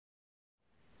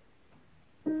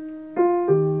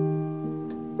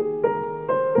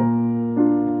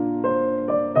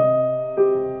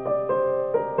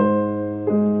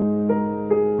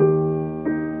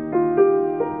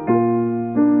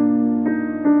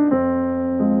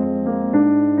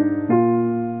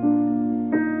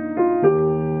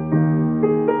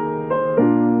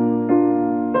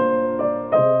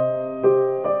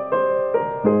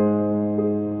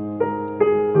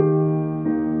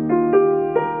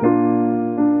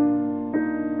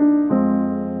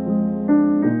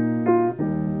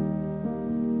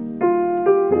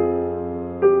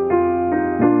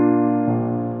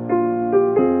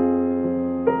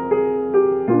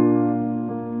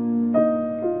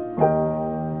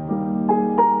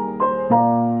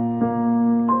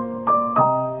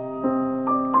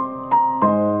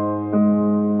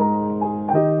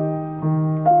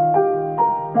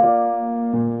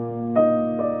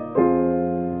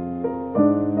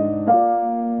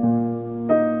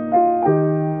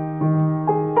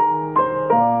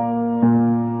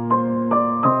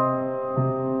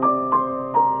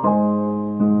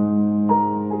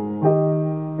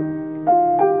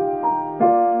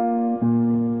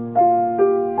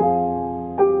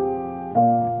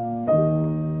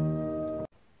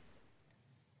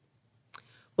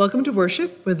Welcome to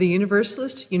worship with the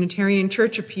Universalist Unitarian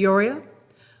Church of Peoria.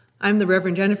 I'm the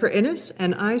Reverend Innis,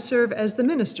 and I serve as the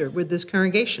minister with this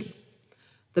congregation.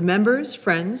 The members,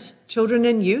 friends, children,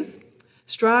 and youth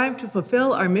strive to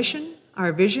fulfill our mission,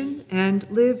 our vision, and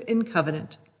live in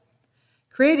covenant.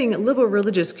 Creating a liberal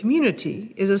religious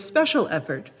community is a special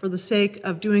effort for the sake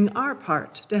of doing our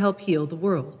part to help heal the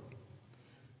world.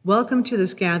 Welcome to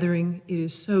this gathering. It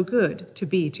is so good to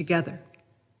be together.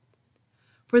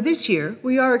 For this year,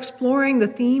 we are exploring the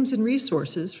themes and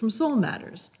resources from Soul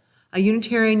Matters, a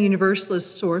Unitarian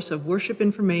Universalist source of worship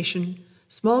information,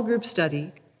 small group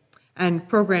study, and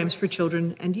programs for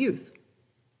children and youth.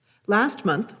 Last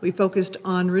month, we focused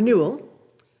on renewal.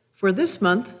 For this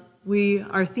month,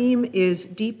 our theme is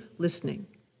deep listening.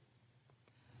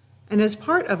 And as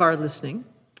part of our listening,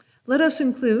 let us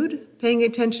include paying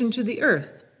attention to the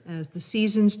earth as the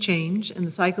seasons change and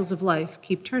the cycles of life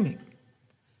keep turning.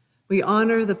 We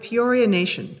honor the Peoria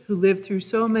nation who lived through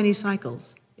so many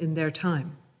cycles in their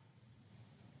time.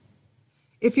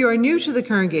 If you are new to the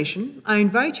congregation, I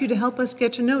invite you to help us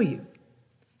get to know you.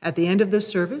 At the end of this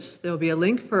service, there will be a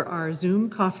link for our Zoom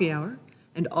coffee hour,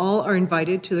 and all are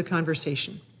invited to the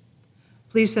conversation.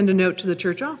 Please send a note to the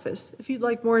church office if you'd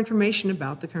like more information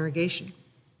about the congregation.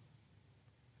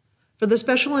 For the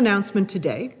special announcement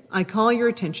today, I call your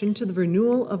attention to the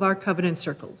renewal of our covenant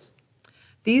circles.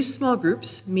 These small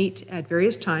groups meet at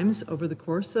various times over the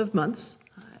course of months,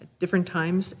 different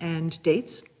times and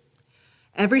dates.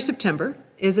 Every September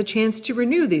is a chance to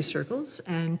renew these circles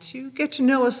and to get to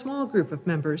know a small group of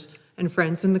members and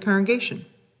friends in the congregation.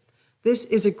 This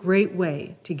is a great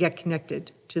way to get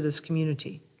connected to this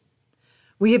community.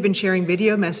 We have been sharing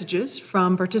video messages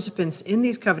from participants in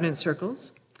these covenant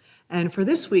circles, and for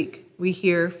this week, we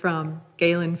hear from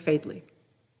Galen Fadley.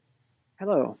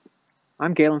 Hello,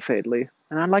 I'm Galen Fadley,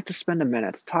 and I'd like to spend a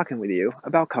minute talking with you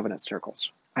about covenant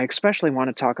circles. I especially want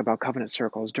to talk about covenant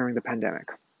circles during the pandemic.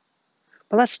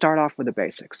 But let's start off with the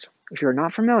basics. If you're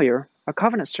not familiar, a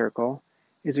covenant circle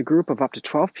is a group of up to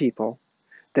 12 people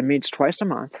that meets twice a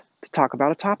month to talk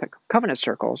about a topic. Covenant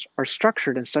circles are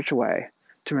structured in such a way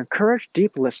to encourage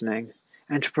deep listening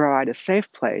and to provide a safe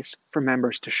place for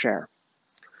members to share.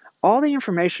 All the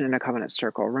information in a covenant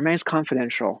circle remains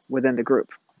confidential within the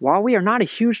group. While we are not a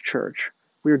huge church,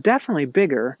 we are definitely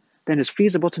bigger than is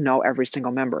feasible to know every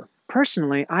single member.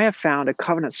 Personally, I have found a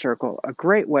covenant circle a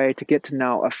great way to get to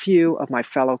know a few of my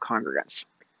fellow congregants.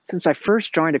 Since I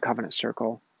first joined a covenant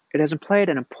circle, it has played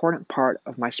an important part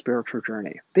of my spiritual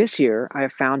journey. This year, I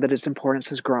have found that its importance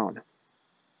has grown.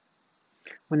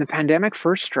 When the pandemic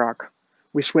first struck,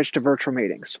 we switched to virtual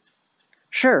meetings.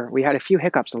 Sure, we had a few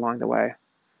hiccups along the way,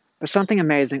 but something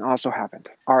amazing also happened.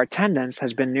 Our attendance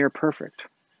has been near perfect.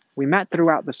 We met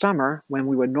throughout the summer when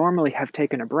we would normally have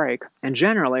taken a break, and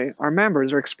generally, our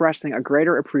members are expressing a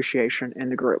greater appreciation in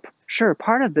the group. Sure,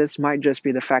 part of this might just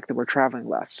be the fact that we're traveling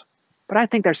less, but I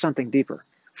think there's something deeper.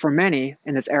 For many,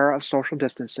 in this era of social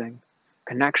distancing,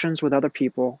 connections with other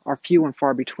people are few and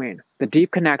far between. The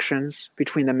deep connections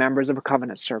between the members of a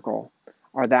covenant circle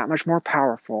are that much more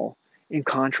powerful in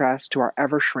contrast to our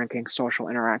ever-shrinking social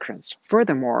interactions.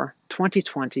 Furthermore,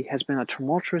 2020 has been a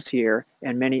tumultuous year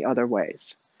in many other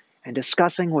ways, and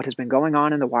discussing what has been going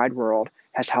on in the wide world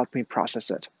has helped me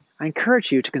process it. I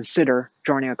encourage you to consider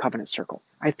joining a covenant circle.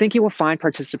 I think you will find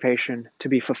participation to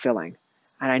be fulfilling,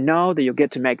 and I know that you'll get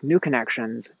to make new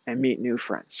connections and meet new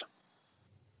friends.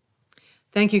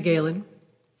 Thank you, Galen.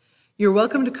 You're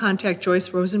welcome to contact Joyce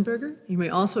Rosenberger. You may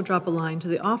also drop a line to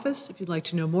the office if you'd like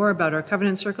to know more about our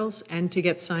covenant circles and to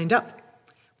get signed up.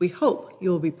 We hope you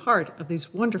will be part of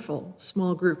these wonderful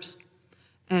small groups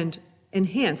and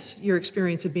enhance your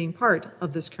experience of being part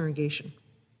of this congregation.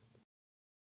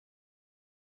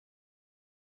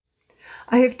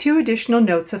 I have two additional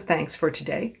notes of thanks for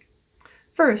today.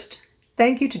 First,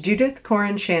 thank you to Judith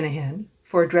Corin Shanahan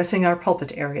for addressing our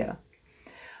pulpit area.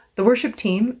 The worship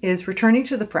team is returning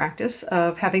to the practice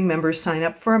of having members sign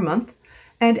up for a month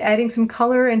and adding some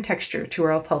color and texture to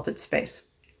our pulpit space.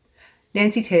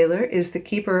 Nancy Taylor is the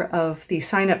keeper of the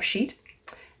sign-up sheet,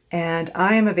 and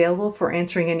I am available for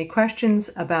answering any questions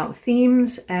about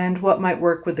themes and what might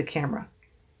work with the camera.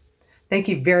 Thank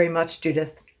you very much,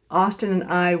 Judith. Austin and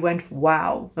I went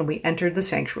wow when we entered the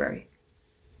sanctuary.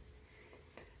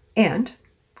 And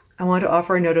I want to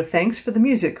offer a note of thanks for the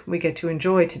music we get to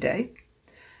enjoy today.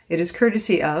 It is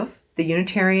courtesy of the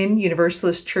Unitarian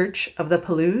Universalist Church of the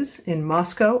Palouse in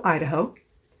Moscow, Idaho,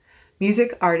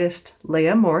 music artist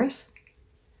Leah Morris,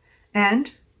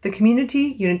 and the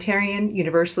Community Unitarian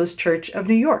Universalist Church of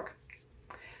New York.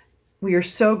 We are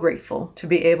so grateful to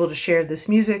be able to share this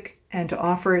music and to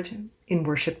offer it in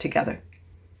worship together.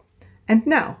 And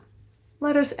now,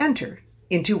 Let us enter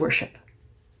into worship.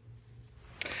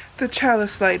 The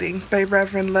Chalice Lighting by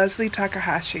Reverend Leslie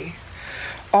Takahashi.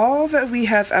 All that we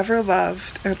have ever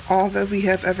loved and all that we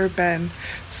have ever been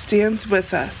stands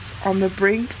with us on the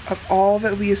brink of all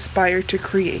that we aspire to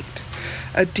create.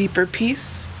 A deeper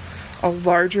peace, a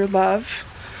larger love,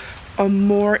 a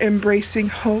more embracing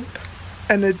hope,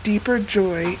 and a deeper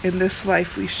joy in this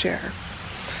life we share.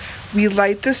 We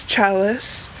light this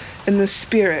chalice in the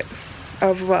spirit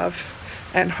of love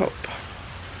and hope.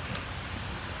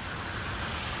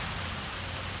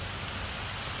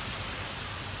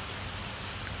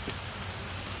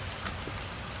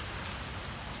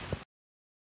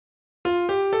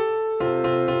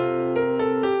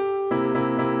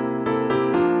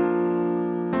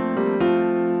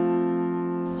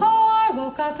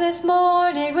 This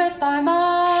morning with my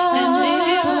mom, and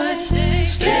it was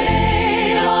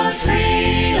stay on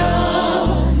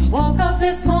freedom. Woke up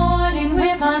this morning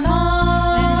with my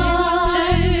mom,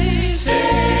 and it was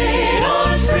stay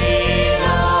on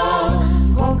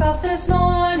freedom. Woke up this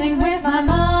morning with my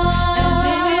mom,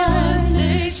 and it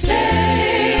was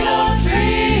stay on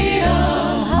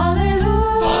freedom.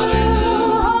 Hallelujah,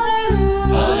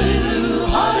 hallelujah, hallelujah,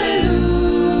 hallelujah.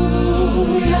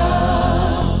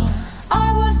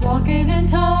 Walking and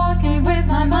talking with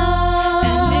my mom,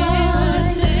 and it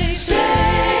was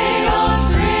stay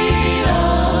on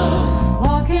freedom.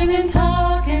 Walking and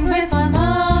talking with my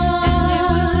mom, and it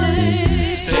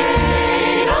was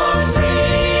stay on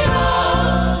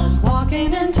freedom.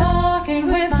 Walking and talking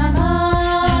with my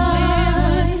mom,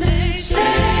 and it was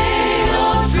stay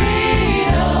on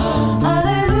freedom.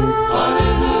 Hallelujah,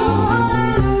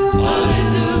 hallelujah,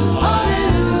 hallelujah,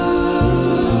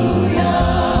 hallelujah.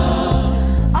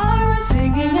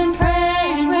 Singing and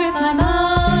praying with my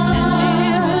mom, and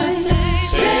it was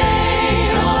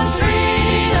stay on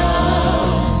freedom.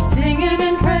 Singing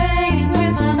and praying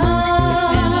with my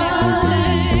mom, and it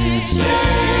was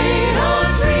stay on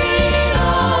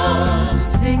freedom.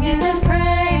 Singing and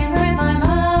praying with my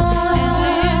mom, and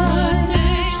it was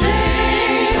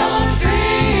stay on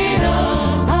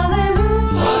freedom.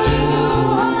 Hallelujah,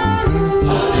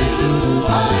 hallelujah,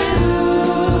 hallelujah,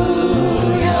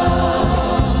 hallelujah.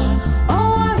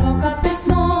 Oh, I woke up this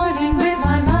morning with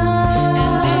my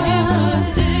mom, and it was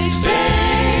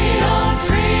stay on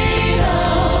freedom.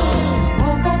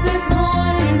 Woke up this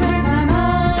morning with my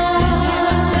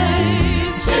mom, and it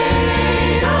was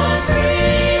stay on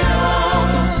freedom.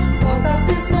 Woke up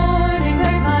this morning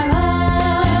with my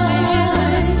mom, and it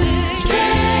was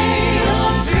stay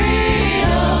on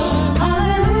freedom.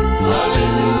 Hallelujah,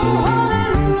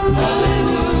 hallelujah,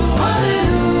 hallelujah,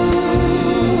 hallelujah.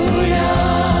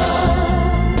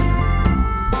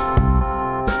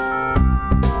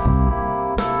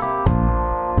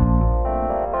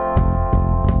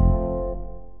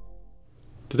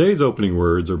 Today's opening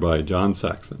words are by John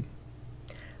Saxon.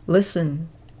 Listen,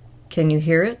 can you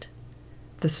hear it?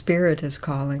 The Spirit is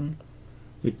calling.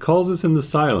 It calls us in the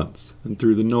silence and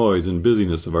through the noise and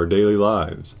busyness of our daily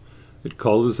lives. It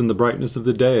calls us in the brightness of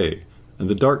the day and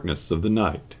the darkness of the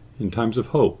night, in times of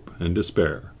hope and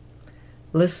despair.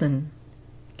 Listen,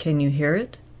 can you hear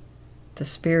it? The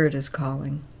Spirit is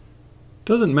calling.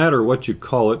 Doesn't matter what you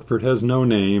call it, for it has no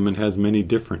name and has many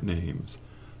different names.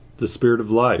 The Spirit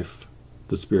of life,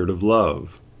 the Spirit of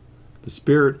love, the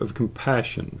Spirit of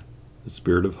compassion, the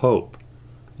Spirit of hope,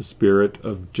 the Spirit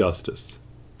of justice.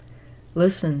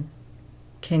 Listen,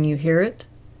 can you hear it?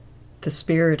 The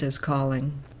Spirit is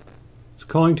calling. It's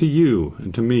calling to you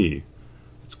and to me.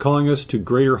 It's calling us to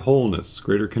greater wholeness,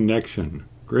 greater connection,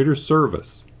 greater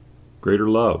service, greater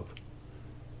love.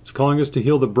 It's calling us to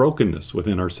heal the brokenness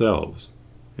within ourselves,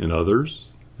 in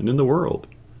others, and in the world.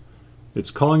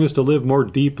 It's calling us to live more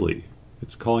deeply.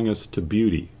 It's calling us to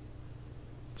beauty.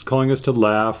 It's calling us to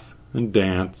laugh and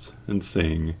dance and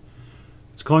sing.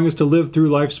 It's calling us to live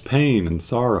through life's pain and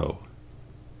sorrow.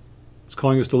 It's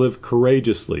calling us to live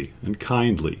courageously and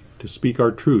kindly, to speak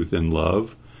our truth in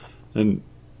love, and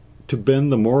to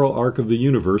bend the moral arc of the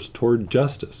universe toward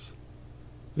justice.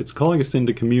 It's calling us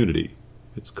into community.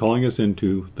 It's calling us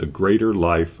into the greater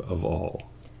life of all.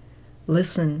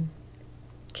 Listen,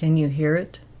 can you hear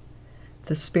it?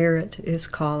 The Spirit is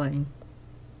calling.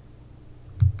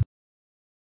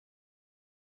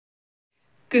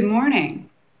 Good morning.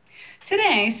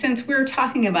 Today, since we're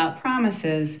talking about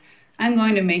promises, I'm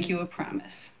going to make you a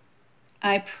promise.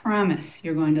 I promise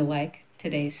you're going to like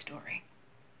today's story.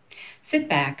 Sit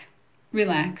back,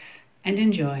 relax, and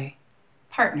enjoy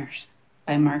Partners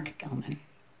by Mark Gellman.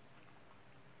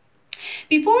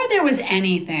 Before there was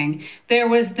anything, there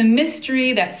was the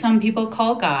mystery that some people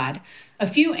call God,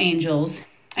 a few angels,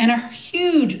 and a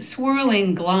huge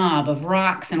swirling glob of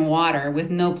rocks and water with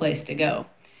no place to go.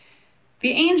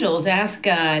 The angels asked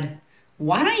God,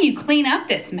 "Why don't you clean up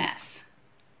this mess?"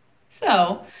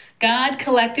 So God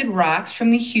collected rocks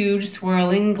from the huge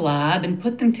swirling glob and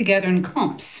put them together in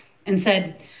clumps and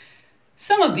said,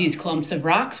 "Some of these clumps of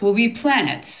rocks will be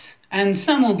planets, and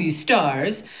some will be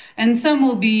stars, and some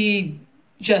will be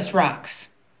just rocks."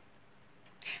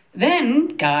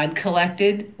 Then God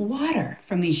collected water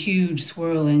from the huge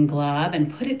swirling glob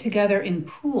and put it together in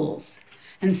pools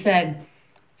and said,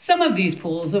 "Some of these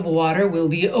pools of water will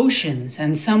be oceans,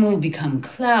 and some will become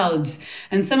clouds,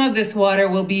 and some of this water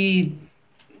will be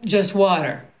just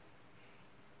water."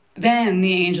 Then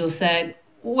the angel said,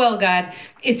 "Well, God,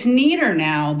 it's neater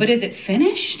now, but is it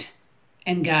finished?"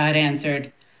 And God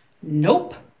answered,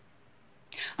 "Nope."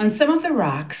 On some of the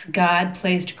rocks, God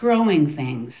placed growing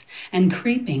things and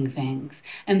creeping things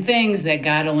and things that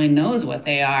God only knows what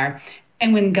they are.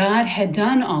 And when God had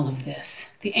done all of this,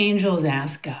 the angels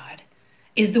asked God,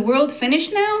 "Is the world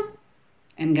finished now?"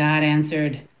 And God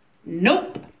answered,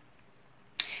 "Nope."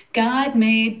 God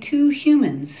made 2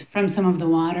 humans from some of the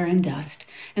water and dust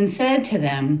and said to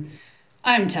them,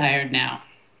 "I'm tired now.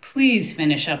 Please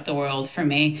finish up the world for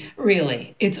me.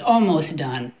 Really, it's almost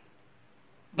done."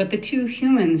 But the 2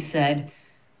 humans said,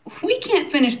 "We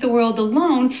can't finish the world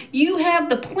alone. You have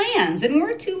the plans, and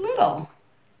we're too little."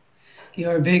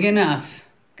 "You're big enough,"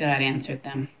 God answered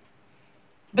them.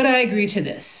 "But I agree to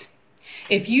this.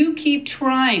 If you keep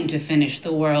trying to finish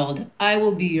the world, I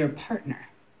will be your partner."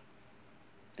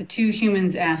 The 2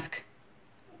 humans asked,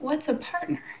 "What's a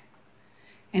partner?"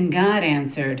 And God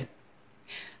answered,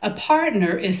 "A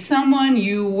partner is someone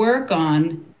you work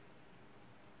on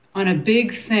a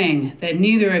big thing that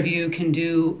neither of you can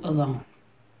do alone.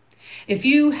 If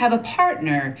you have a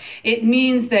partner, it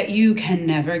means that you can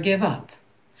never give up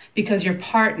because your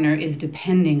partner is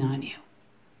depending on you.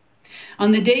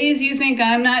 On the days you think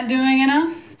I'm not doing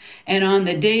enough, and on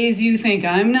the days you think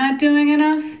I'm not doing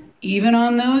enough, even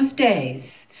on those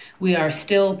days, we are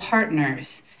still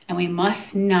partners, and we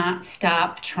must not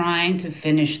stop trying to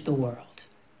finish the world.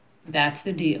 That's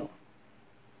the deal."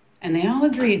 And they all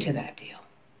agreed to that deal.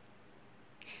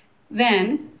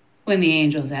 Then, when the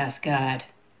angels asked God,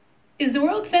 "Is the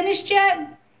world finished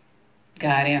yet?"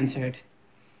 God answered,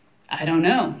 "I don't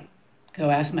know. Go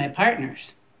ask my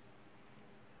partners."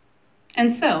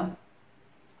 And so,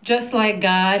 just like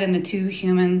God and the 2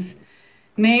 humans,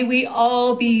 may we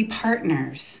all be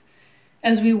partners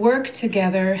as we work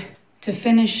together to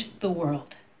finish the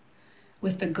world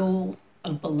with the goal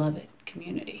of beloved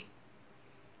community.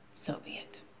 So be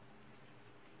it.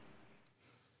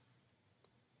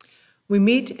 We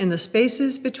meet in the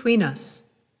spaces between us,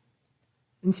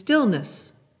 in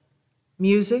stillness,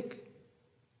 music,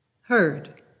 heard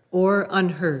or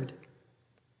unheard.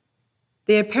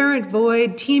 The apparent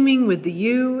void teeming with the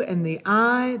you and the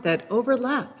I that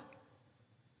overlap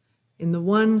in the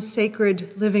one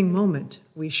sacred living moment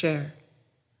we share.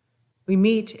 We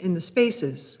meet in the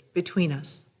spaces between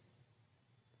us.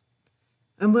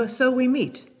 And so we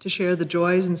meet to share the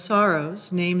joys and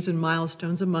sorrows, names and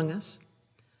milestones among us.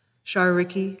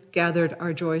 Shariki gathered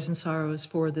our joys and sorrows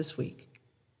for this week.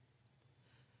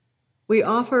 We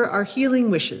offer our healing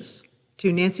wishes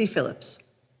to Nancy Phillips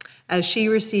as she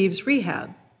receives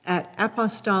rehab at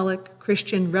Apostolic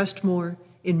Christian Restmore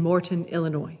in Morton,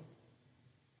 Illinois.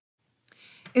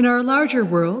 In our larger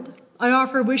world, I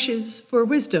offer wishes for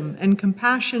wisdom and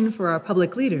compassion for our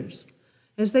public leaders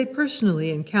as they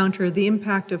personally encounter the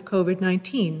impact of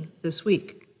COVID-19 this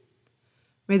week.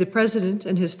 May the President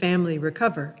and his family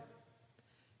recover.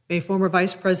 May former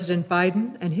Vice President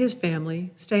Biden and his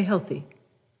family stay healthy.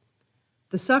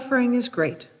 The suffering is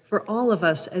great for all of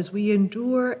us as we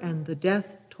endure and the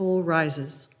death toll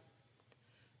rises.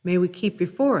 May we keep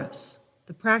before us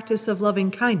the practice of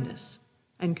loving kindness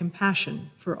and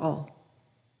compassion for all.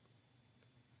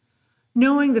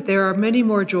 Knowing that there are many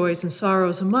more joys and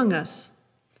sorrows among us,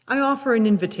 I offer an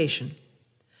invitation.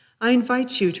 I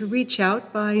invite you to reach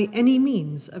out by any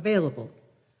means available.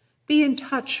 Be in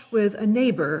touch with a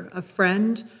neighbor, a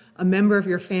friend, a member of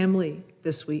your family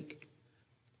this week.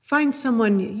 Find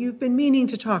someone you've been meaning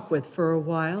to talk with for a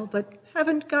while, but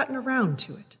haven't gotten around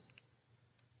to it.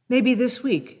 Maybe this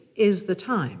week is the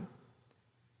time.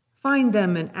 Find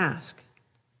them and ask,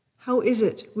 how is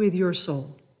it with your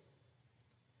soul?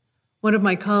 One of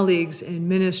my colleagues in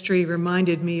ministry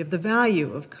reminded me of the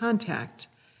value of contact.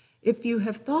 If you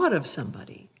have thought of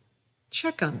somebody,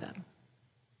 check on them,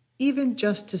 even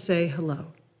just to say hello.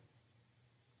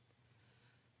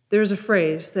 There's a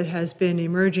phrase that has been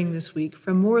emerging this week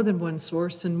from more than one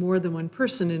source and more than one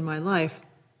person in my life,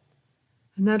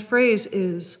 And that phrase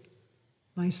is,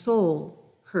 my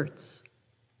soul hurts.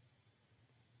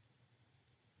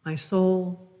 My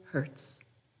soul hurts.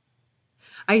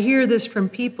 I hear this from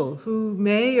people who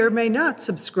may or may not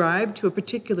subscribe to a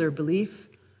particular belief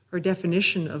or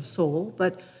definition of soul,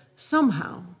 but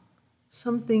somehow,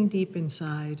 something deep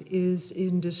inside is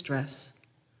in distress,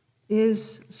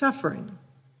 is suffering,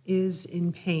 is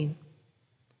in pain.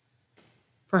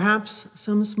 Perhaps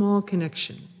some small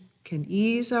connection can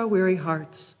ease our weary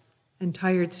hearts and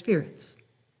tired spirits.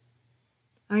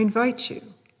 I invite you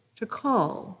to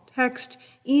call, text,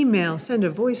 email, send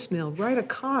a voicemail, write a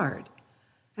card,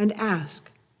 and ask,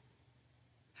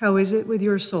 how is it with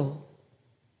your soul?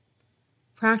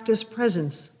 Practice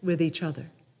presence with each other.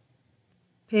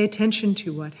 Pay attention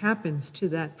to what happens to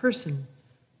that person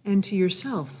and to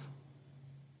yourself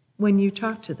when you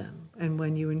talk to them and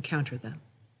when you encounter them.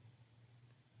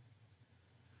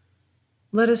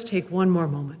 Let us take one more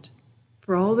moment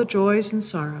for all the joys and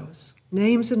sorrows,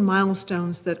 names and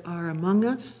milestones that are among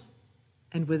us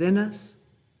and within us.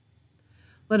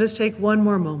 Let us take one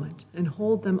more moment and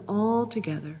hold them all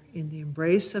together in the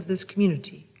embrace of this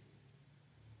community.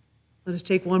 Let us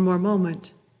take one more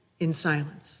moment in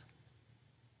silence.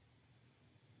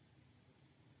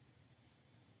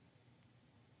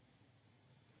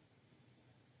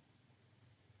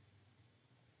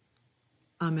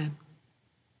 Amen.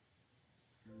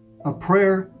 A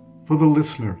Prayer for the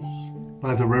Listeners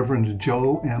by the Reverend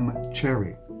Joe M.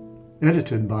 Cherry,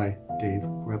 edited by Dave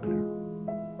Grebner.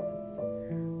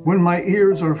 When my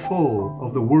ears are full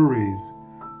of the worries,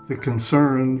 the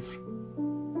concerns,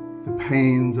 the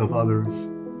pains of others,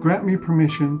 grant me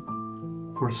permission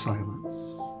for silence.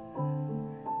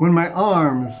 When my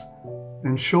arms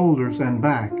and shoulders and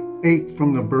back ache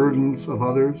from the burdens of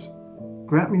others,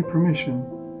 grant me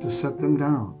permission to set them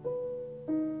down.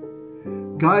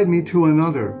 Guide me to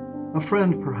another, a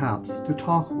friend perhaps, to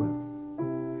talk with,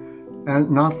 and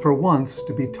not for once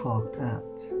to be talked at.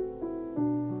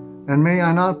 And may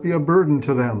I not be a burden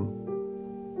to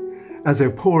them as I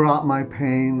pour out my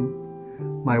pain,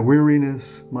 my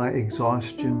weariness, my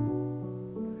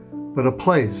exhaustion, but a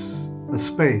place, a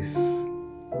space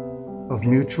of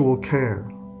mutual care.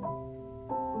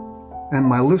 And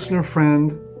my listener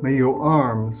friend, may your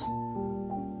arms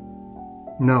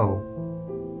know,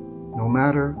 no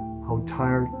matter how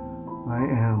tired I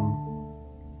am,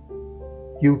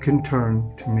 you can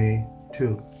turn to me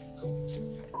too.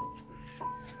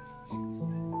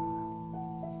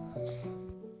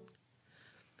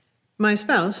 My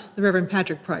spouse, the Reverend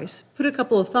Patrick Price, put a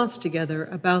couple of thoughts together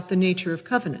about the nature of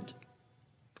covenant.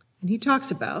 And he talks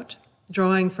about,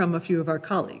 drawing from a few of our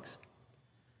colleagues.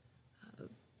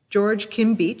 George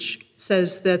Kim Beach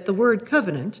says that the word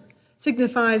covenant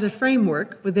signifies a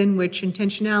framework within which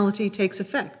intentionality takes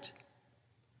effect.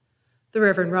 The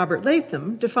Reverend Robert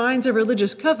Latham defines a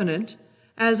religious covenant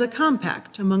as a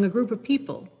compact among a group of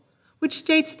people, which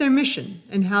states their mission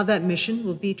and how that mission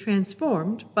will be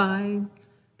transformed by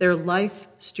their life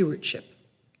stewardship.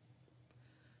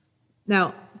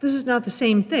 Now, this is not the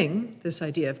same thing, this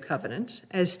idea of covenant,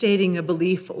 as stating a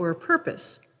belief or a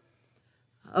purpose.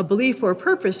 A belief or a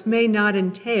purpose may not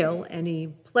entail any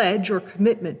pledge or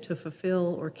commitment to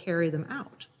fulfill or carry them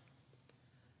out.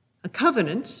 A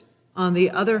covenant, on the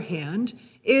other hand,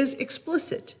 is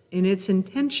explicit in its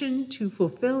intention to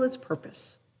fulfill its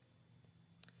purpose.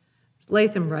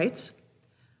 Latham writes,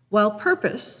 while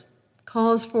purpose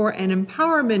calls for an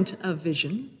empowerment of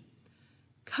vision,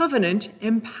 covenant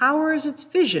empowers its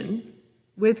vision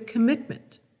with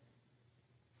commitment.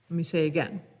 Let me say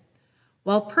again.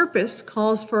 While purpose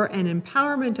calls for an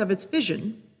empowerment of its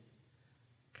vision,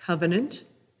 covenant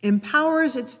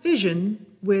empowers its vision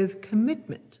with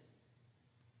commitment.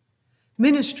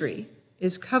 Ministry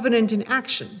is covenant in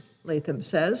action, Latham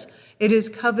says. It is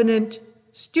covenant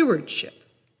stewardship.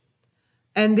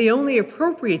 And the only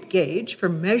appropriate gauge for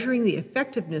measuring the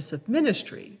effectiveness of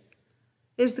ministry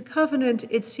is the covenant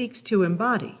it seeks to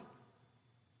embody.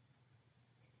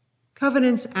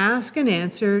 Covenants ask and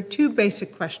answer two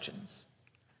basic questions.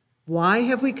 Why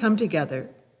have we come together?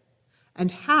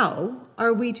 And how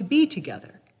are we to be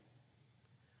together?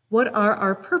 What are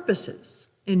our purposes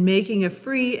in making a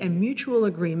free and mutual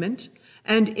agreement?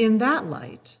 And in that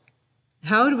light,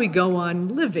 how do we go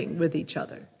on living with each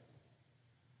other?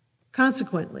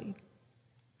 Consequently,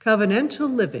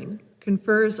 covenantal living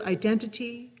confers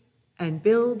identity and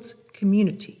builds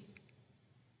community.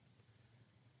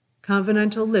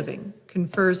 Covenantal living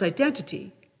confers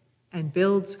identity and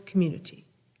builds community.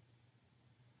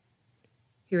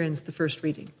 Here ends the first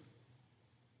reading.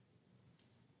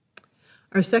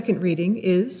 Our second reading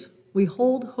is We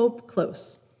Hold Hope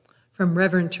Close, from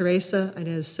Reverend Teresa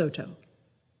Inez Soto.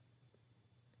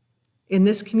 In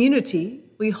this community,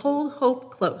 we hold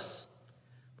hope close.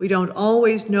 We don't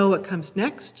always know what comes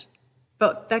next,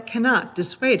 but that cannot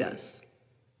dissuade us.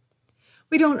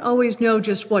 We don't always know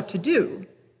just what to do,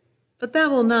 but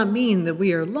that will not mean that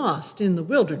we are lost in the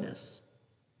wilderness.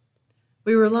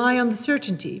 We rely on the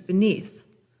certainty beneath,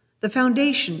 the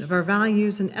foundation of our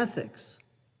values and ethics.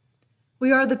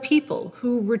 We are the people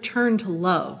who return to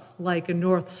love like a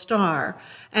North Star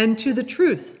and to the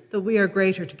truth that we are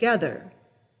greater together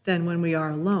than when we are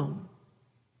alone.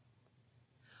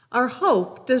 Our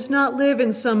hope does not live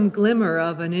in some glimmer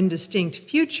of an indistinct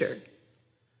future.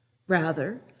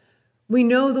 Rather, we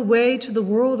know the way to the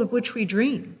world of which we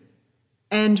dream,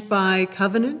 and by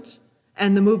covenant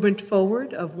and the movement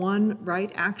forward of one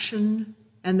right action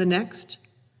and the next,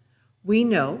 we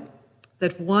know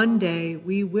that one day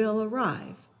we will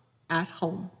arrive at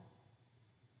home.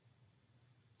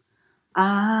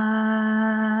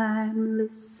 I'm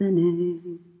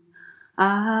listening.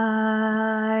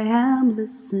 I am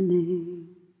listening.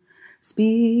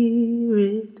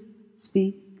 Spirit,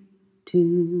 speak to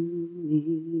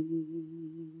me.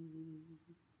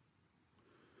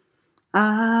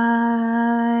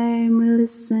 I'm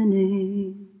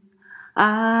listening.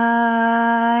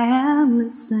 I am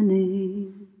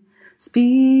listening.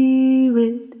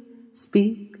 Spirit,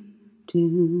 speak to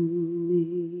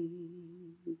me.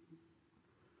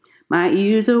 My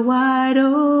ears are wide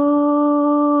open.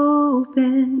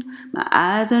 My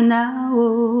eyes are now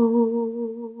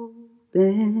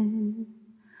open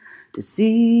to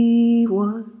see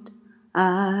what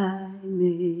I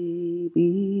may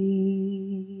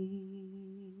be.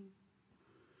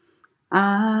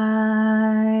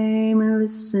 I'm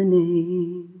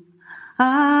listening.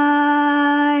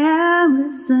 I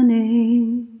am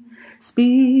listening.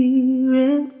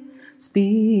 Spirit,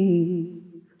 speak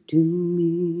to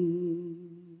me.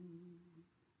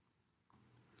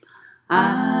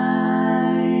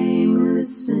 I'm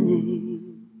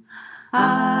listening.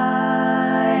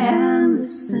 I am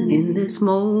listening. In this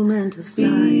moment of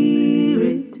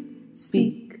Spirit,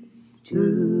 speak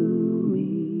through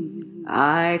me.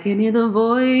 I can hear the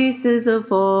voices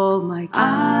of all my kin.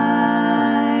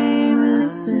 I'm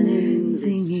listening,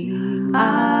 singing.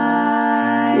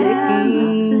 I'm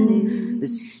listening, the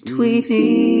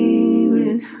tweeting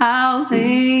and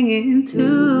howling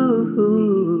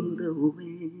into the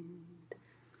wind.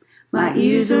 My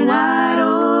ears are wide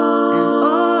open,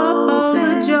 oh,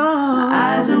 the joy.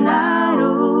 My eyes are wide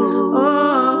open,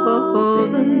 oh,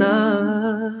 the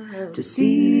love to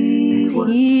see and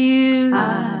hear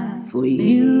for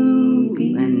you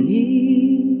and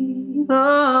me.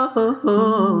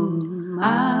 Oh,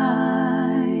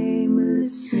 I'm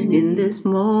listening in this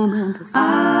moment of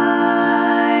silence.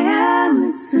 I am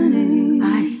listening.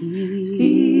 I hear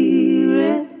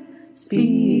Spirit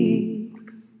speak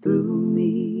through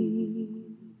me.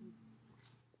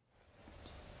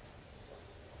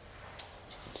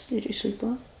 Did you sleep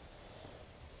well?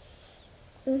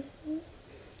 Mm-hmm.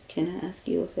 Can I ask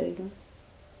you a favor?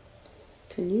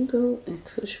 Can you go and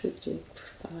push with Jake for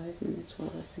 5 minutes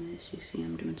while I finish? You see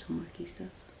I'm doing some worky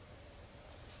stuff.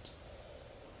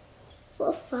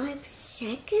 For 5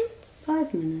 seconds?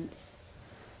 5 minutes.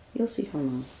 You'll see how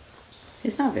long.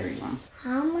 It's not very long.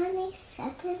 How many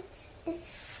seconds is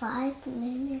 5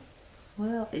 minutes?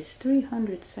 Well, it's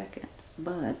 300 seconds,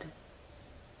 but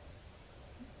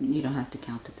you don't have to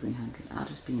count to 300. I'll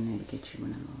just be in there to get you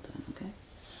when I'm all done, okay?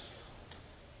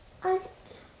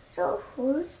 So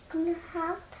who's gonna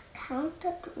have to count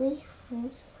to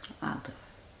 300? I'll do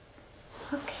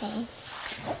it. Okay.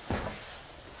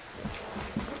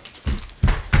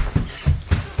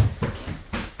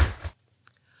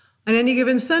 On any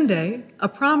given Sunday, a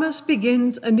promise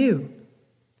begins anew.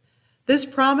 This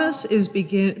promise is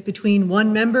between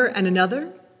one member and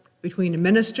another, between a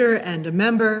minister and a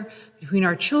member, between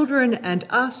our children and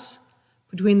us,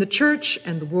 between the church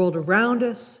and the world around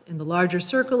us in the larger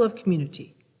circle of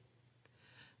community.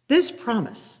 This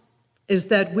promise is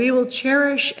that we will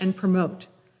cherish and promote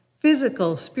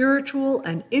physical, spiritual,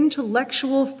 and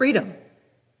intellectual freedom.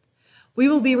 We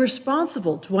will be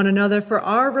responsible to one another for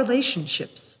our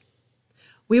relationships.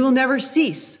 We will never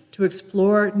cease to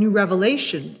explore new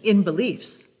revelation in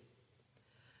beliefs.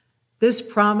 This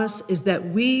promise is that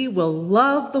we will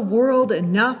love the world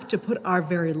enough to put our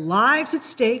very lives at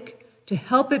stake to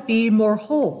help it be more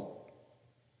whole.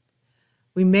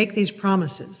 We make these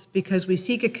promises because we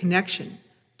seek a connection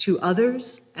to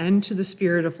others and to the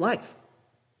spirit of life.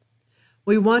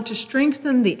 We want to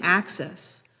strengthen the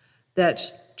access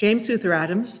that James Luther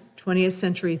Adams, 20th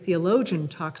century theologian,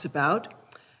 talks about,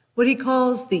 what he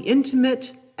calls the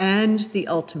intimate and the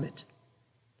ultimate.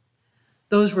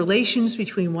 Those relations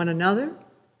between one another,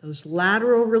 those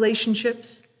lateral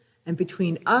relationships, and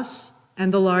between us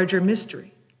and the larger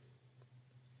mystery.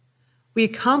 We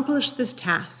accomplish this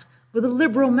task with a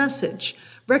liberal message,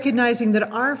 recognizing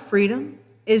that our freedom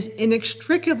is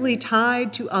inextricably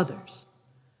tied to others,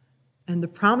 and the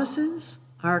promises,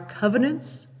 our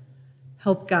covenants,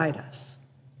 help guide us.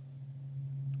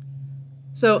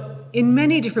 So, in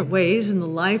many different ways in the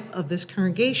life of this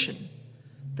congregation,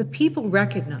 the people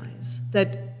recognize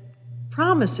that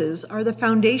promises are the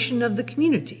foundation of the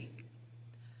community.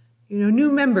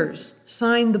 New members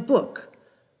sign the book.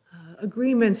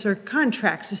 Agreements or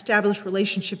contracts establish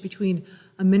relationship between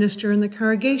a minister and the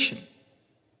congregation.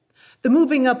 The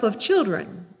moving up of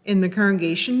children in the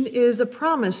congregation is a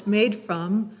promise made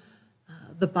from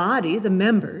the body, the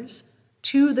members,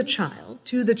 to the child,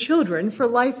 to the children for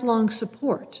lifelong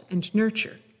support and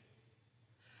nurture.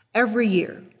 Every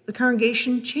year, the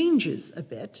congregation changes a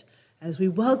bit as we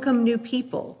welcome new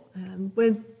people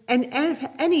with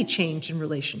any change in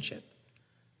relationship,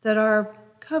 that our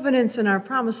covenants and our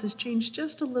promises change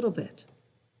just a little bit.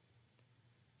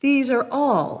 These are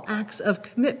all acts of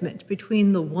commitment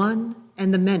between the one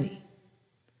and the many.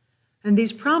 And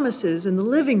these promises and the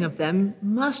living of them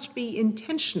must be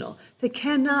intentional. They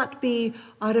cannot be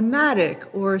automatic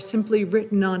or simply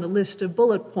written on a list of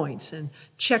bullet points and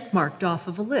checkmarked off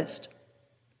of a list.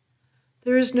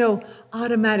 There is no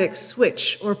automatic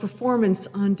switch or performance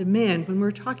on demand when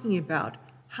we're talking about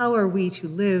how are we to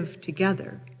live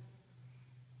together.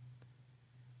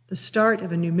 The start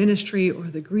of a new ministry or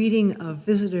the greeting of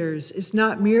visitors is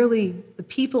not merely the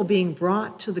people being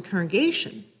brought to the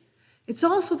congregation. It's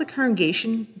also the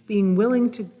congregation being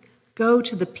willing to go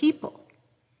to the people.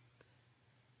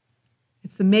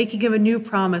 It's the making of a new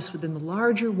promise within the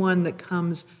larger one that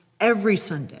comes every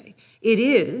Sunday. It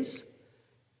is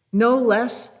no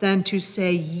less than to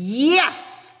say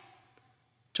yes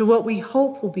to what we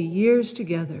hope will be years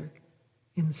together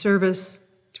in service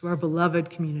to our beloved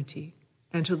community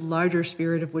and to the larger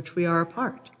spirit of which we are a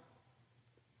part.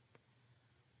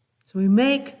 So we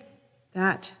make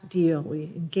that deal. We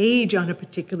engage on a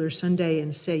particular Sunday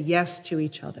and say yes to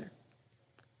each other.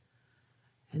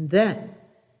 And then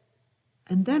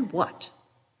what?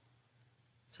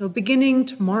 So beginning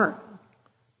tomorrow,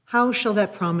 how shall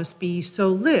that promise be so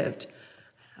lived?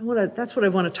 That's what I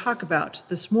want to talk about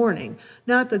this morning,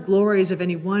 not the glories of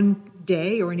any one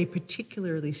day or any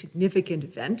particularly significant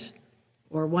event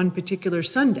or one particular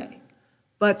Sunday,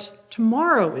 but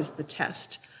tomorrow is the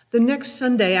test. The next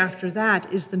Sunday after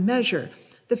that is the measure.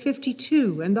 The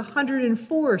 52 and the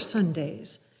 104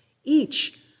 Sundays,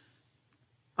 each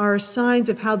are signs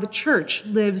of how the church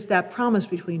lives that promise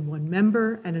between one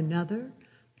member and another,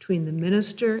 between the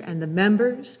minister and the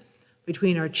members,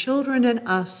 between our children and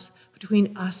us,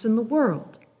 between us and the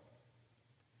world.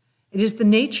 It is the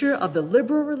nature of the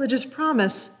liberal religious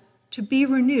promise to be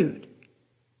renewed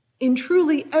in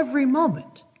truly every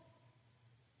moment.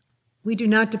 We do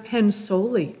not depend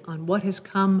solely on what has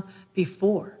come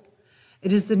before.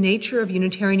 It is the nature of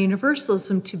Unitarian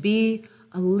Universalism to be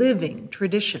a living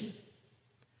tradition.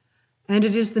 And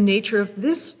it is the nature of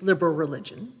this liberal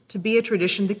religion to be a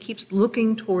tradition that keeps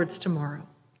looking towards tomorrow.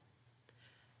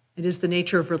 It is the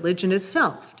nature of religion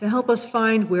itself to help us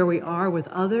find where we are with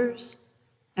others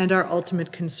and our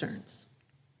ultimate concerns.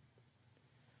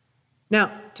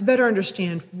 Now, to better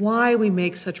understand why we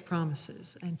make such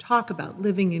promises and talk about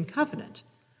living in covenant,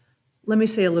 let me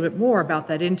say a little bit more about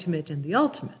that intimate and the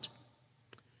ultimate.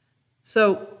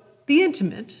 So, the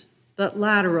intimate, the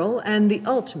lateral, and the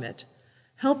ultimate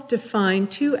help define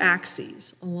two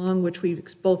axes along which we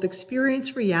both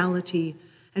experience reality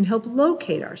and help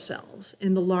locate ourselves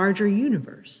in the larger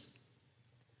universe.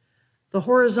 The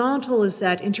horizontal is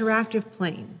that interactive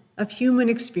plane of human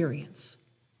experience.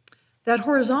 That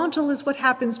horizontal is what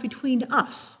happens between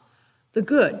us, the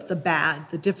good, the bad,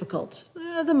 the difficult,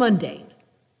 the mundane.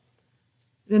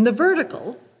 And the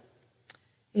vertical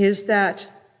is that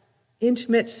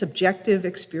intimate, subjective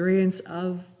experience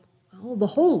of the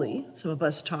holy, some of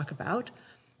us talk about.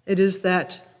 It is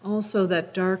also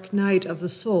that dark night of the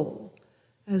soul,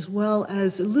 as well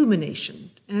as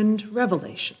illumination and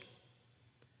revelation.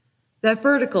 That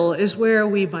vertical is where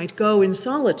we might go in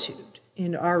solitude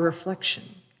in our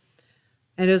reflection.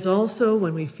 And is also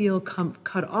when we feel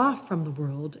cut off from the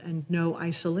world and no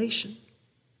isolation.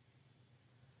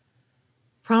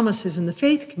 Promises in the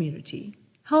faith community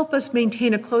help us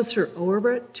maintain a closer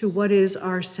orbit to what is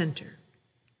our center.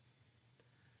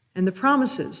 And the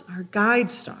promises are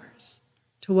guide stars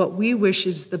to what we wish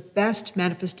is the best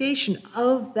manifestation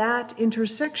of that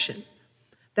intersection,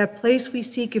 that place we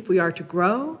seek if we are to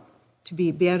grow, to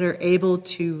be better able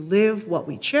to live what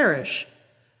we cherish,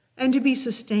 and to be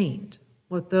sustained,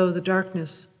 what though the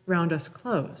darkness round us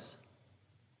close.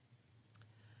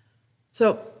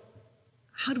 So,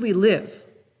 how do we live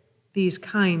these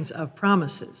kinds of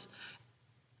promises?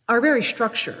 Our very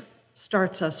structure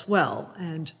starts us well,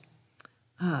 and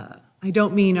I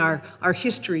don't mean our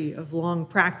history of long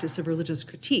practice of religious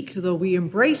critique, though we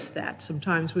embrace that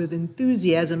sometimes with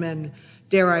enthusiasm and,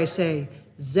 dare I say,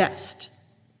 zest.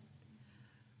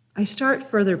 I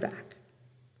start further back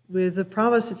with the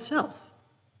promise itself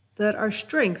that our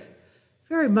strength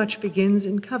very much begins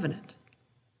in covenant.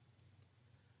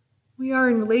 We are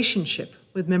in relationship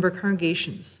with member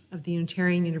congregations of the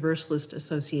Unitarian Universalist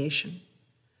Association.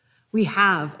 We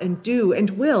have and do and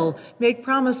will make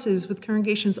promises with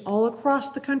congregations all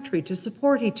across the country to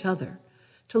support each other,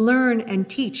 to learn and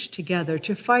teach together,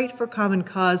 to fight for common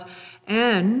cause,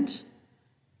 and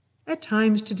at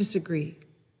times to disagree.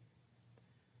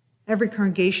 Every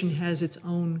congregation has its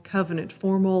own covenant,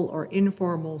 formal or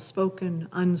informal, spoken,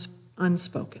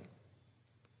 unspoken.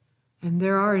 And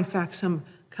there are, in fact, some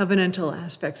covenantal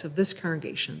aspects of this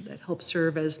congregation that help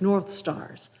serve as North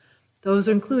Stars. Those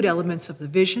include elements of the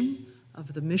vision,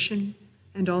 of the mission,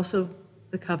 and also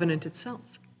the covenant itself.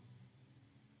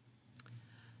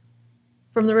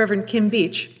 From the Reverend Kim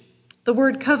Beach, the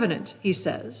word covenant, he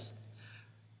says,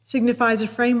 signifies a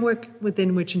framework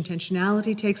within which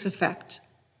intentionality takes effect.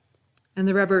 And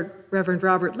the Reverend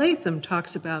Robert Latham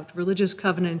talks about religious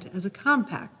covenant as a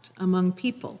compact among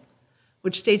people,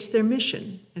 which states their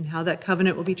mission and how that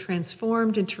covenant will be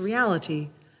transformed into reality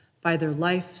by their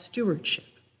life stewardship.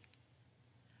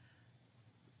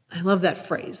 I love that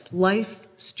phrase, life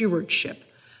stewardship.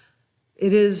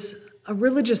 It is a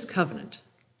religious covenant,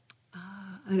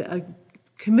 a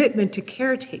commitment to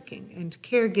caretaking and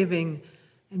caregiving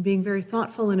and being very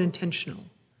thoughtful and intentional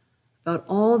about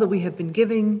all that we have been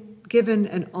given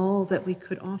and all that we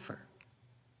could offer.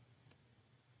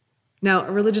 Now,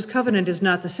 a religious covenant is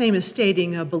not the same as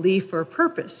stating a belief or a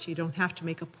purpose. You don't have to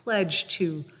make a pledge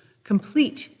to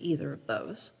complete either of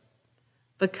those.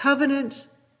 But covenant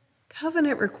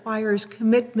requires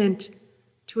commitment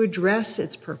to address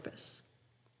its purpose.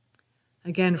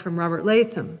 Again, from Robert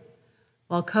Latham,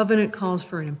 while covenant calls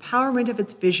for an empowerment of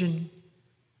its vision,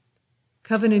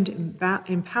 covenant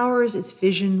empowers its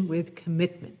vision with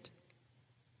commitment.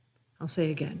 I'll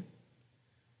say again.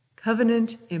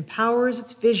 Covenant empowers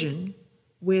its vision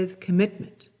with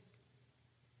commitment.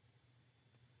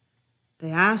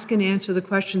 They ask and answer the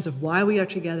questions of why we are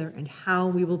together and how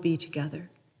we will be together.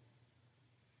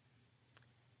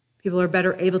 People are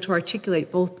better able to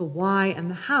articulate both the why and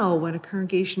the how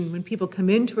when people come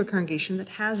into a congregation that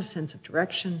has a sense of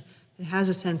direction, that has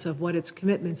a sense of what its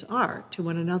commitments are to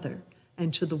one another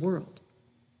and to the world.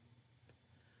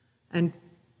 And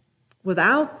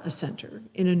without a center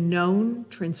in a known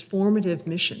transformative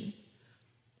mission,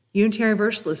 Unitarian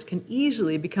Universalists can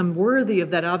easily become worthy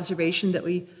of that observation that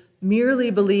we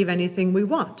merely believe anything we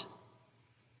want.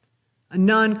 A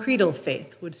non-creedal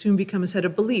faith would soon become a set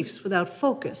of beliefs without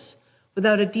focus,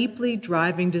 without a deeply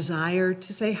driving desire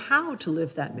to say how to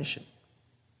live that mission.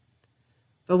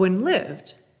 But when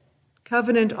lived,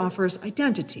 covenant offers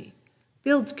identity,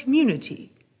 builds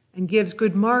community, and gives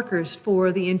good markers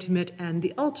for the intimate and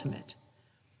the ultimate.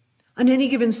 On any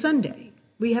given Sunday,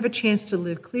 we have a chance to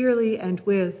live clearly and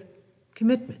with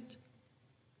commitment.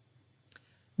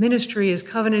 Ministry is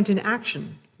covenant in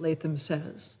action, Latham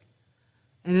says.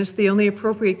 And it's the only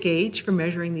appropriate gauge for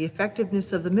measuring the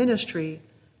effectiveness of the ministry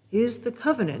is the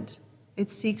covenant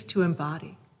it seeks to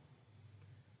embody.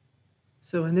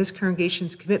 So in this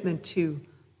congregation's commitment to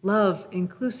love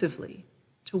inclusively,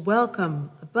 to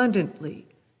welcome abundantly,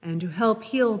 and to help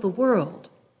heal the world,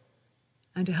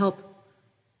 and to help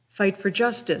fight for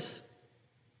justice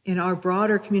in our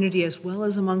broader community as well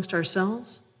as amongst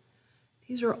ourselves,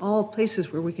 these are all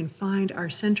places where we can find our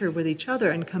center with each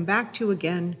other and come back to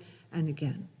again and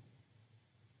again.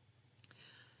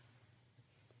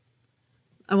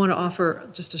 I want to offer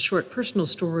just a short personal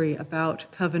story about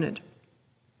covenant,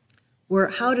 where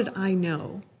how did I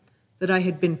know that I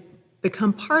had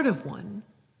become part of one,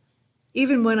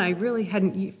 even when I really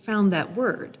hadn't found that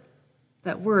word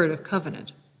of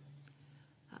covenant.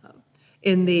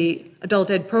 In the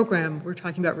adult ed program, we're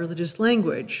talking about religious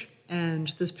language, and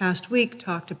this past week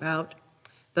talked about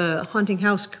the Haunting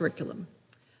House curriculum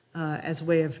as a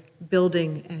way of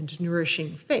building and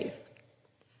nourishing faith.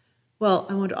 Well,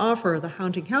 I want to offer the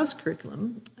Haunting House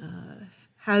curriculum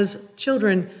has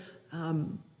children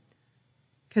kind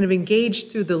of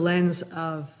engaged through the lens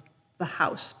of the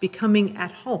house, becoming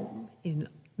at home in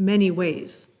many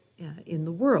ways in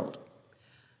the world.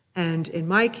 And in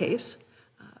my case,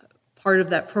 part of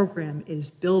that program is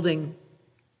building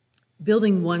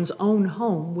one's own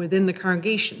home within the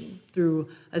congregation through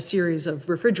a series of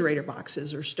refrigerator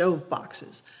boxes or stove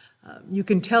boxes. You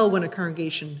can tell when a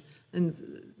congregation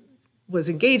was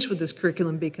engaged with this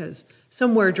curriculum because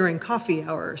somewhere during coffee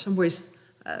hour, somewhere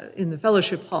in the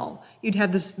fellowship hall, you'd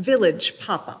have this village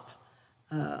pop up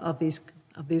of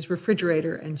these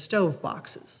refrigerator and stove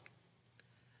boxes.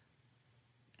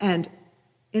 And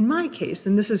in my case,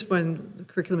 and this is when the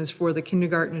curriculum is for the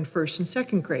kindergarten and first and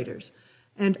second graders,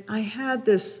 and I had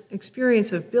this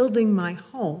experience of building my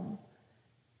home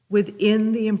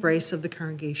within the embrace of the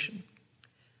congregation.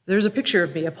 There's a picture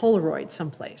of me, a Polaroid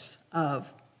someplace, of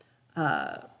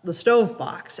the stove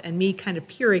box and me kind of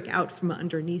peering out from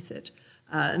underneath it.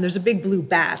 And there's a big blue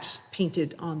bat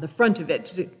painted on the front of it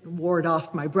to ward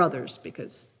off my brothers,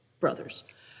 because brothers.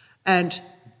 And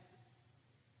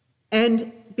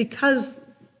because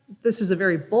this is a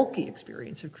very bulky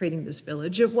experience of creating this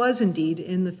village, it was indeed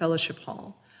in the fellowship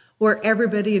hall, where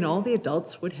everybody and all the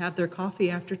adults would have their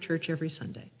coffee after church every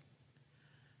Sunday.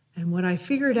 And what I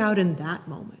figured out in that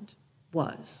moment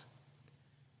was,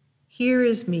 here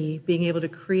is me being able to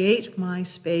create my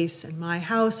space and my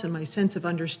house and my sense of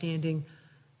understanding,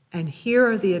 and here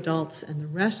are the adults and the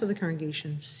rest of the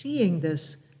congregation seeing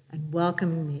this and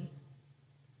welcoming me.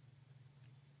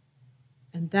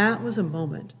 And that was a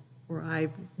moment where I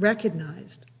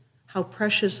recognized how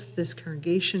precious this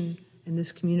congregation and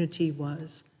this community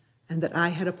was, and that I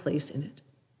had a place in it.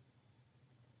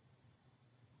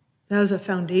 That was a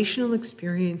foundational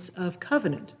experience of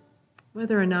covenant,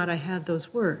 whether or not I had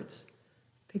those words,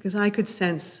 because I could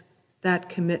sense that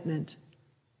commitment,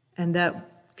 and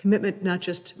that commitment not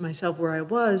just to myself where I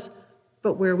was,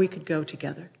 but where we could go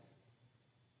together.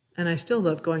 And I still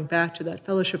love going back to that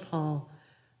fellowship hall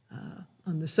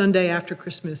on the Sunday after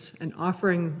Christmas and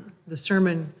offering the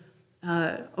sermon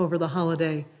over the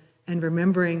holiday, and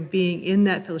remembering being in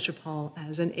that fellowship hall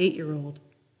as an 8-year-old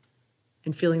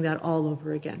and feeling that all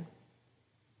over again.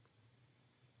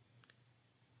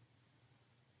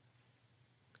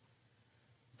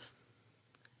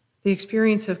 The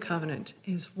experience of covenant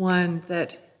is one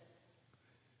that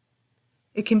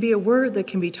it can be a word that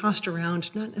can be tossed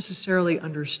around, not necessarily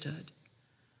understood,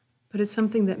 but it's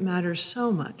something that matters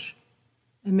so much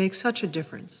and makes such a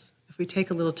difference if we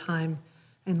take a little time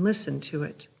and listen to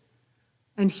it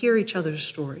and hear each other's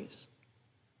stories.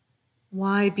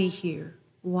 Why be here?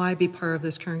 Why be part of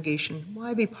this congregation?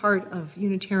 Why be part of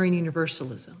Unitarian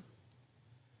Universalism?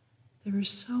 There is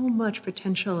so much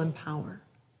potential and power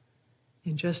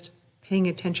in just paying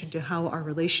attention to how our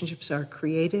relationships are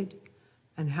created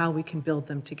and how we can build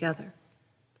them together.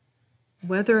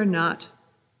 Whether or not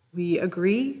we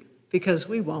agree, because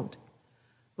we won't.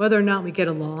 Whether or not we get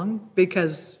along,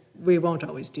 because we won't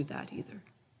always do that either.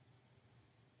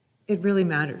 It really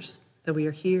matters that we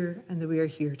are here and that we are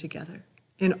here together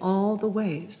in all the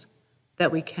ways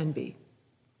that we can be.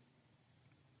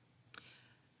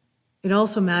 It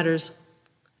also matters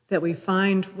that we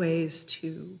find ways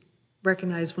to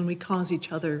recognize when we cause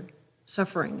each other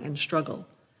suffering and struggle,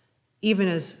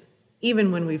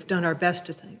 even when we've done our best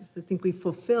to think we've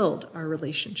fulfilled our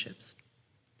relationships.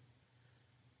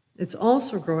 It's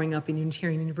also growing up in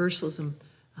Unitarian Universalism,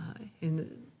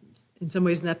 in some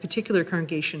ways in that particular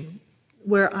congregation,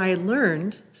 where I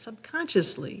learned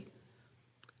subconsciously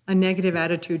a negative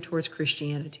attitude towards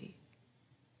Christianity.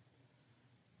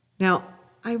 Now,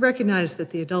 I recognize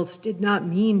that the adults did not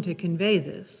mean to convey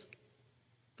this,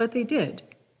 but they did.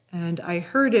 And I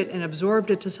heard it and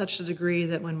absorbed it to such a degree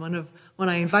that when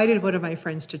I invited one of my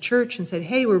friends to church and said,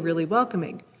 hey, we're really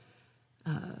welcoming,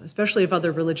 especially of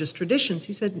other religious traditions,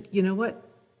 he said, you know what?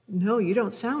 No, you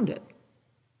don't sound it.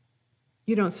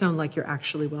 You don't sound like you're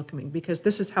actually welcoming, because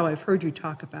this is how I've heard you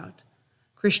talk about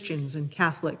Christians and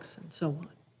Catholics and so on.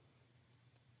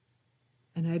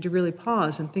 And I had to really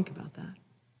pause and think about that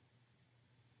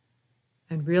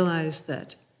and realize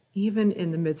that even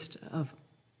in the midst of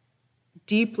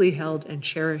deeply held and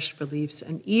cherished beliefs,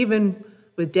 and even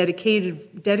with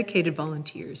dedicated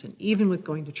volunteers, and even with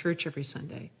going to church every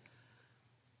Sunday,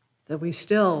 that there's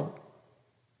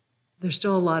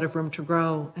still a lot of room to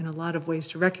grow and a lot of ways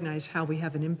to recognize how we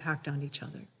have an impact on each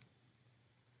other.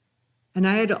 And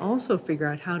I had to also figure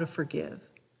out how to forgive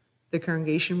the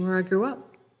congregation where I grew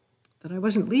up, that I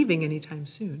wasn't leaving anytime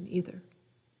soon either.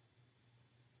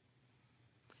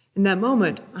 In that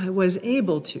moment, I was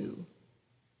able to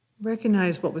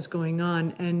recognize what was going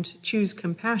on and choose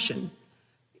compassion,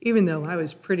 even though I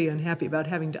was pretty unhappy about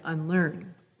having to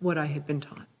unlearn what I had been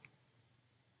taught.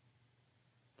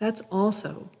 That's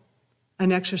also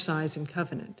an exercise in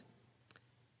covenant,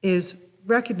 is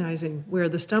recognizing where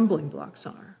the stumbling blocks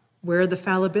are, where the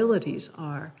fallibilities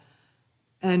are,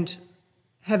 and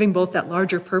having both that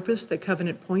larger purpose that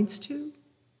covenant points to,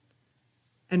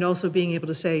 and also being able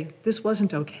to say, this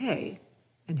wasn't okay,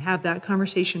 and have that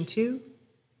conversation too,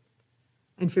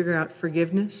 and figure out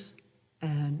forgiveness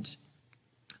and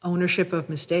ownership of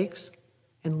mistakes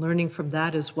and learning from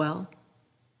that as well.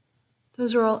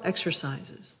 Those are all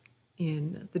exercises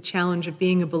in the challenge of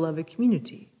being a beloved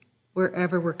community,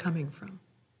 wherever we're coming from.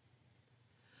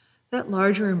 That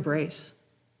larger embrace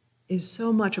is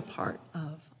so much a part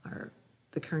of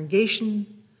the congregation,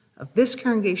 of this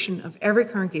congregation, of every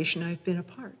congregation I've been a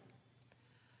part.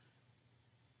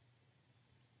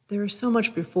 There is so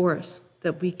much before us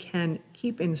that we can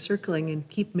keep encircling and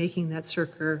keep making that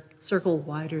circle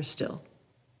wider still.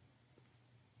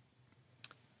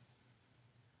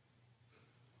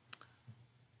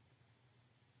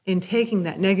 In taking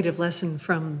that negative lesson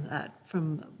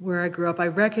from where I grew up, I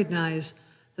recognize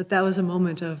that that was a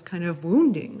moment of kind of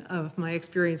wounding of my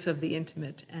experience of the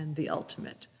intimate and the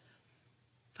ultimate.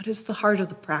 But it's the heart of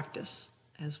the practice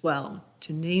as well,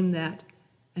 to name that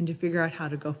and to figure out how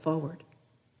to go forward.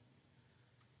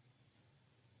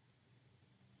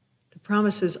 The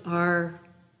promises are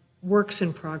works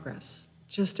in progress,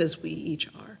 just as we each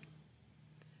are.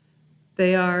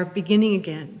 They are beginning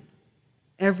again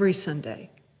every Sunday,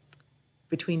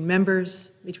 between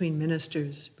members, between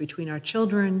ministers, between our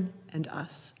children and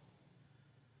us.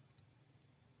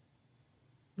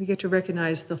 We get to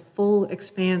recognize the full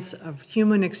expanse of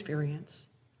human experience,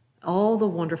 all the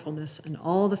wonderfulness and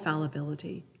all the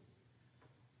fallibility,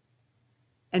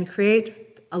 and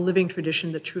create a living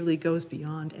tradition that truly goes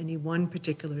beyond any one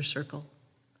particular circle.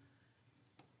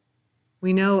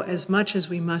 We know as much as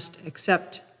we must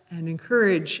accept and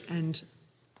encourage and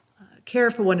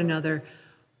care for one another,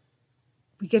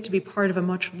 we get to be part of a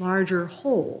much larger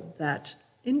whole, that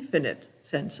infinite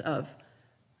sense of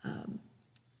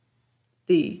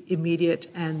the immediate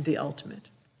and the ultimate,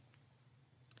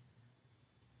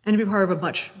 and to be part of a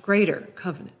much greater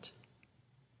covenant.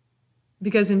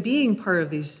 Because in being part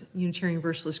of these Unitarian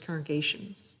Universalist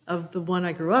congregations, of the one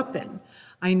I grew up in,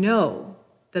 I know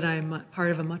that I am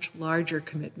part of a much larger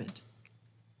commitment.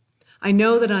 I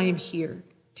know that I am here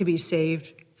to be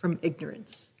saved from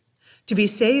ignorance, to be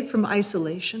saved from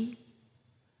isolation,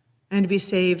 and to be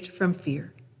saved from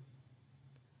fear.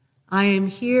 I am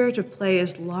here to play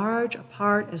as large a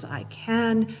part as I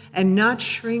can and not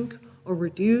shrink or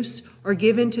reduce or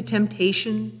give in to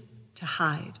temptation to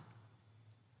hide.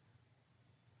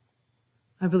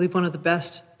 I believe one of the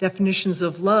best definitions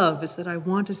of love is that I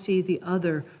want to see the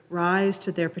other rise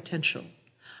to their potential.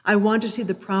 I want to see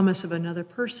the promise of another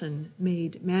person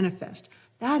made manifest.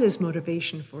 That is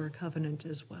motivation for a covenant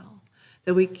as well,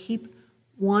 that we keep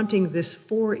wanting this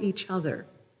for each other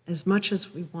as much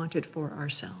as we want it for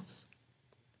ourselves.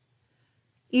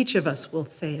 Each of us will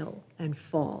fail and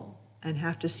fall and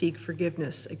have to seek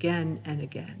forgiveness again and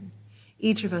again.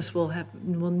 Each of us will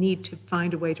need to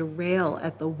find a way to rail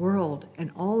at the world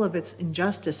and all of its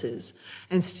injustices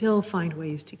and still find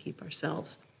ways to keep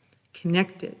ourselves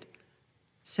connected,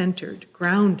 centered,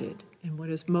 grounded in what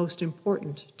is most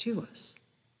important to us.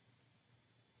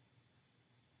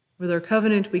 With our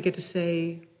covenant, we get to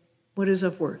say what is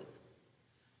of worth.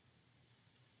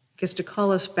 It gets to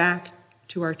call us back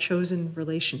to our chosen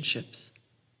relationships.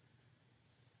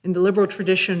 In the liberal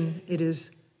tradition, it is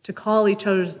to call each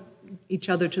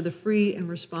other to the free and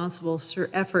responsible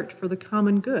effort for the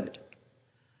common good,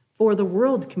 for the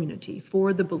world community,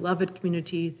 for the beloved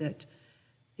community that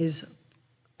is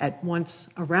at once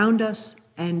around us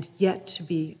and yet to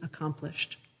be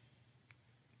accomplished.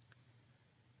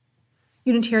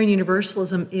 Unitarian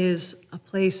Universalism is a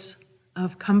place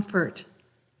of comfort,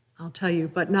 I'll tell you,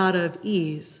 but not of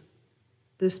ease.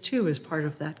 This too is part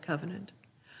of that covenant.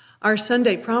 Our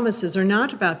Sunday promises are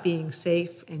not about being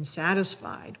safe and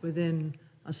satisfied within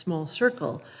a small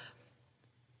circle.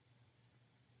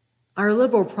 Our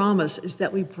liberal promise is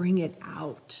that we bring it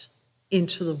out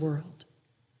into the world.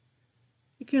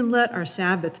 We can let our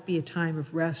Sabbath be a time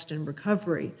of rest and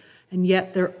recovery, and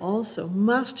yet there also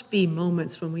must be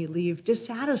moments when we leave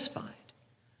dissatisfied,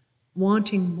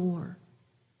 wanting more,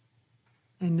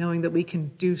 and knowing that we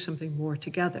can do something more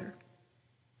together.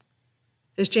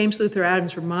 As James Luther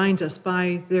Adams reminds us,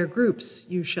 by their groups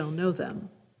you shall know them.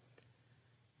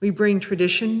 We bring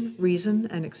tradition, reason,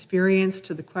 and experience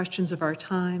to the questions of our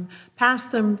time, pass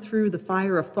them through the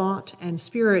fire of thought and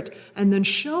spirit, and then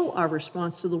show our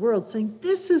response to the world, saying,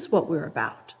 this is what we're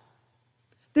about.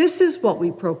 This is what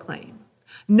we proclaim.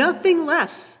 Nothing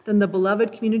less than the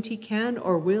beloved community can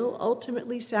or will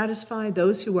ultimately satisfy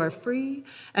those who are free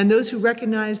and those who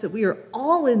recognize that we are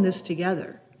all in this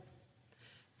together.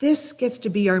 This gets to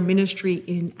be our ministry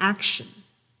in action.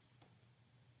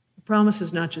 The promise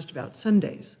is not just about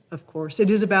Sundays, of course. It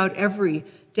is about every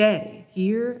day,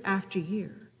 year after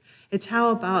year. It's how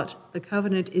about the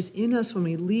covenant is in us when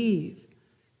we leave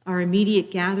our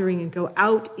immediate gathering and go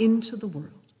out into the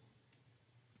world.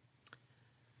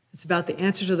 It's about the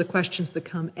answer to the questions that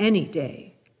come any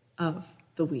day of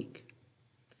the week.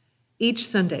 Each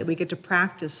Sunday, we get to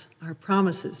practice our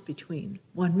promises between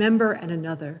one member and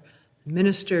another, the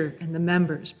minister and the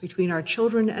members, between our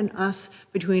children and us,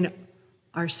 between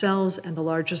ourselves and the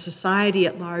larger society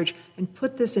at large, and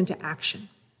put this into action.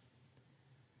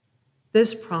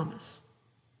 This promise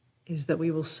is that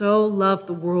we will so love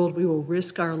the world, we will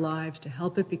risk our lives to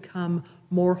help it become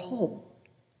more whole.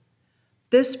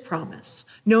 This promise,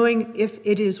 knowing if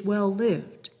it is well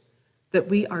lived, that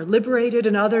we are liberated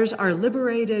and others are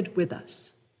liberated with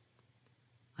us.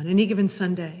 On any given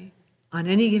Sunday, on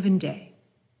any given day,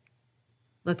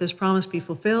 let this promise be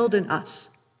fulfilled in us.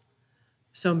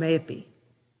 So may it be.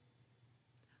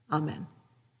 Amen.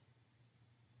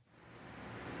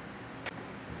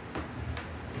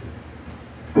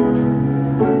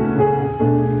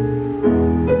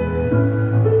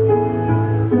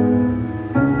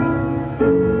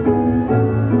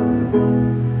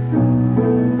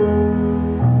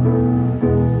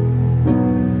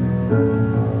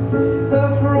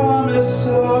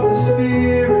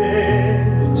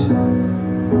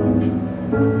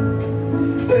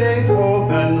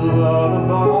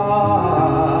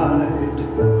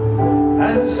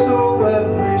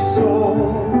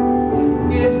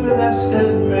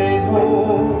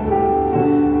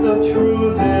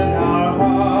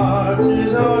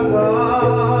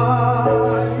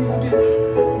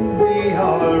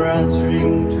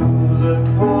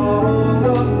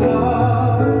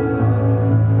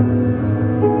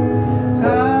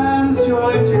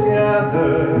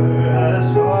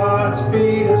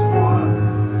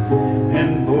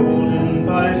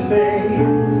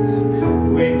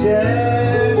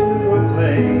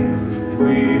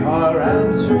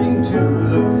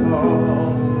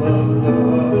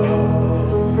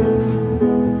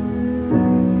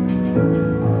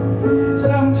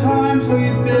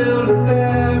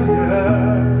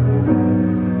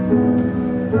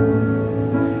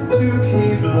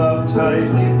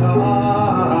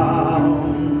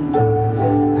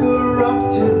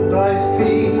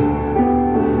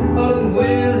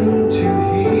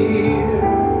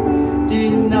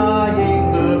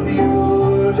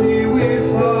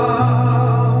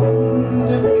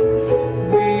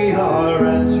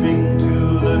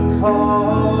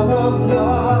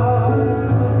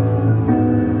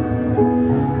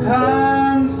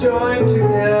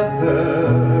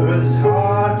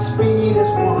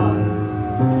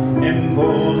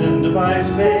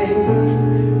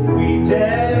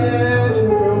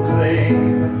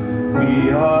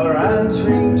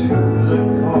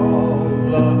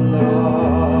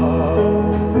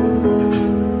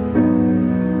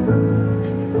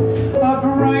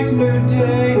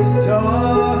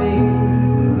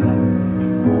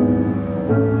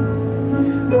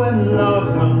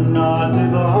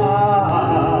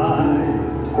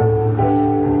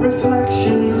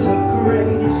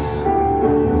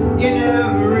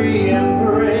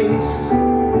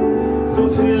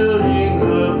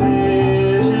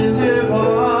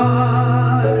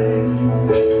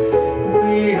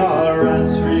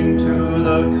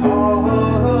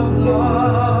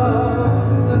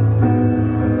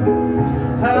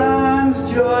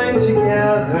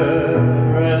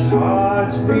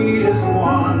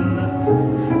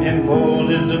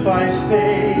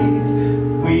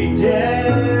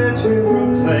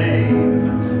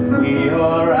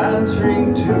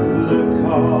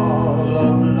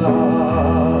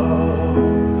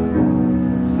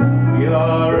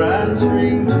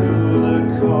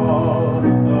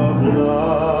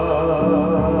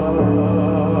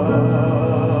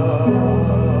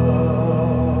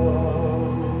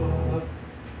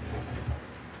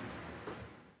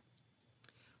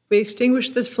 We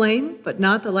extinguish this flame, but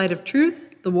not the light of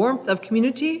truth, the warmth of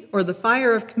community, or the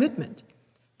fire of commitment.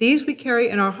 These we carry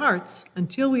in our hearts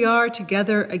until we are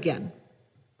together again.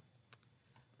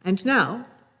 And now,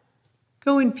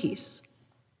 go in peace.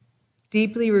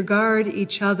 Deeply regard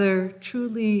each other,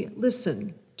 truly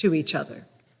listen to each other.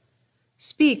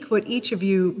 Speak what each of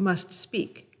you must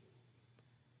speak.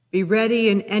 Be ready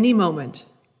in any moment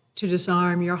to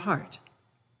disarm your heart.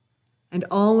 And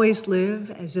always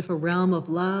live as if a realm of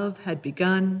love had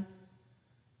begun.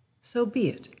 So be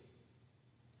it.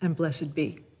 and blessed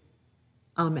be.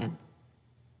 Amen.